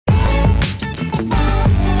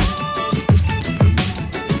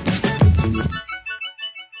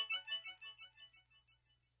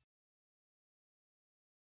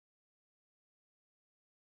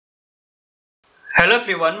Hello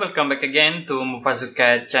everyone, welcome back again to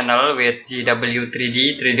Mufazuka channel with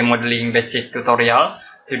ZW3D 3D modeling basic tutorial.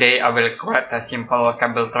 Today I will create a simple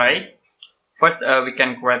cable tray. First we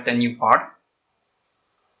can create a new part,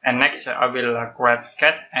 and next I will create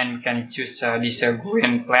sketch, and you can choose this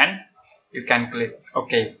green plan. You can click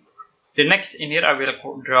OK. The next in here I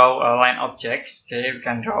will draw a line objects. Okay, you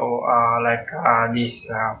can draw like this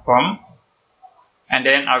form, and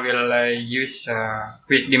then I will use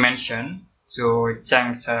quick dimension to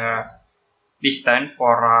change distance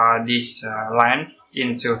for these lines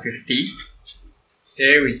into 50.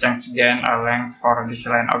 Okay, we change again length for this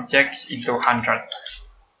line objects into 100.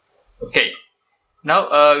 Okay, now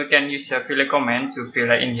we can use a fillet command to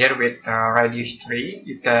fill in here with radius 3.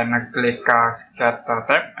 You can click sketch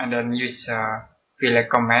tab and then use fillet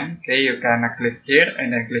command. Okay, you can click here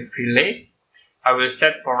and then click fillet. I will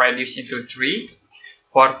set for radius into 3.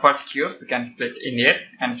 For first cube, we can split in here,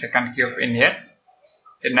 and second cube in here.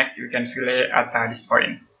 The next, we can fillet at this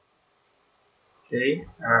point. Okay,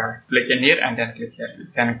 click in here and then click here. You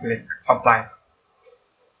can click apply.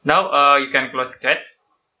 Now you can close sketch,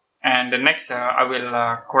 and the next I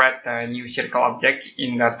will create a new circle object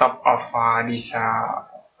in the top of this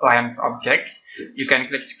lines objects. You can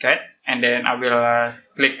click sketch, and then I will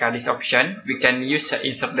click this option. We can use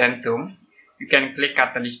insert then tool. You can click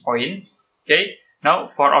at this point. Okay.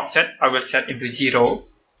 Now for offset, I will set into 0,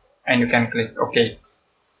 and you can click OK.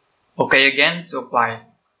 OK again to apply.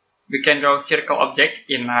 We can draw circle object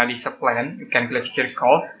in this plane. You can click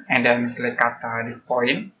circles and then click at this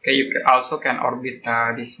point. Okay, you also can orbit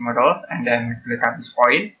these models and then click at this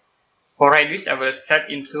point. For radius, I will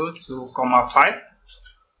set into 2,5.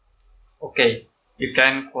 OK, you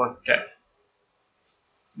can close sketch.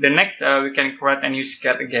 The next, we can create a new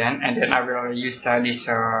sketch again, and then I will use this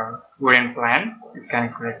green plan. You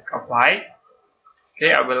can click apply.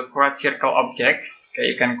 Okay, I will create circle objects. Okay,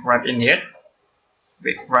 you can create in here.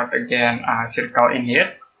 We create again a circle in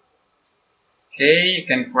here. Okay, you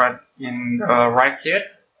can create in the right here,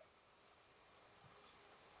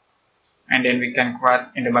 and then we can create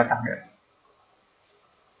in the bottom here.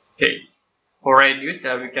 Okay. For radius,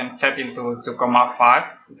 we can set into 2,5.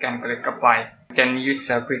 You can click apply. You can use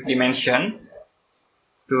quick dimension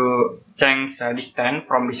to change distance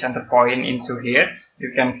from the center point into here.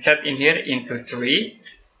 You can set in here into 3.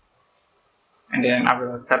 And then I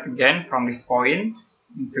will set again from this point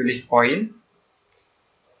into this point.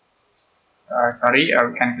 We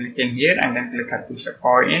can click in here and then click at this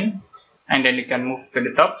point. And then you can move to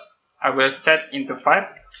the top. I will set into 5.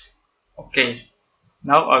 Okay.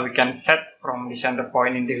 Now we can set from the center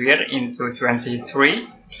point into here into 23.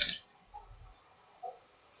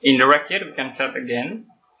 In the right here, we can set again.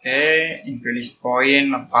 Okay, into this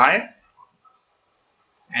point of 5.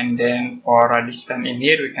 And then for a distance in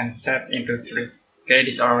here, we can set into 3. Okay,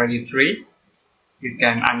 this is already 3. You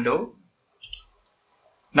can undo.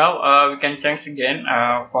 Now we can change again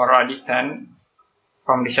for a distance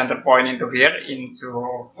from the center point into here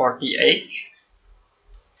into 48.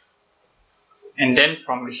 And then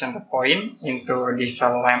from the center point into this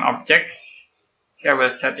line objects, okay, I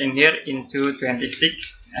will set in here into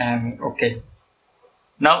 26 and OK.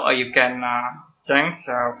 Now you can change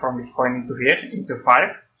from this point into here into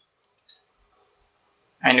 5,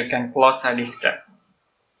 and you can close this gap.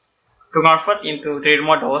 To convert into 3D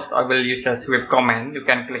models, I will use a sweep command. You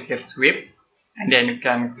can click here sweep, and then you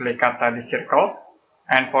can click at the circles.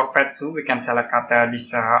 And for path 2, we can select at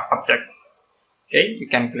these objects. Okay, you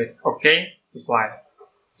can click OK. Apply.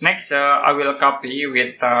 Next, I will copy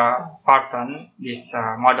with pattern these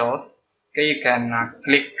models. Okay, you can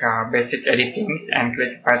click basic editings and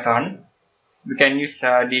click pattern. We can use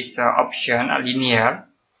this option linear.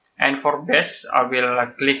 And for base, I will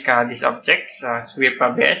click this object sweep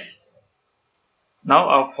base.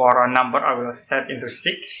 Now for a number, I will set into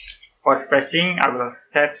 6. For spacing, I will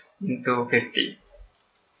set into 50.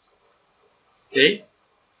 Okay.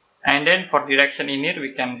 And then for direction in here,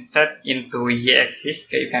 we can set into y-axis.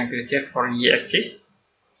 Okay, you can click here for y-axis.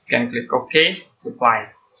 You can click OK to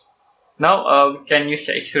apply. Now we can use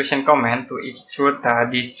the extrusion command to extrude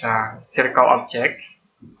these circle objects.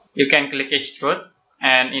 You can click extrude,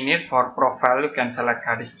 and in here for profile, you can select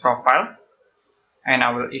this profile. And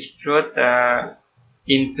I will extrude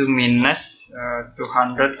into minus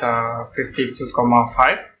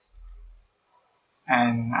 252,5.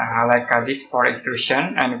 And like this for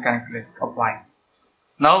extrusion, and you can click apply.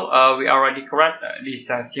 Now we already create this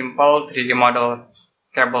simple 3D models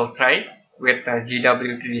cable tray with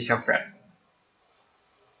ZW3D software.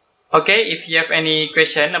 Okay, if you have any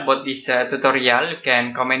question about this tutorial, you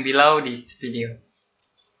can comment below this video.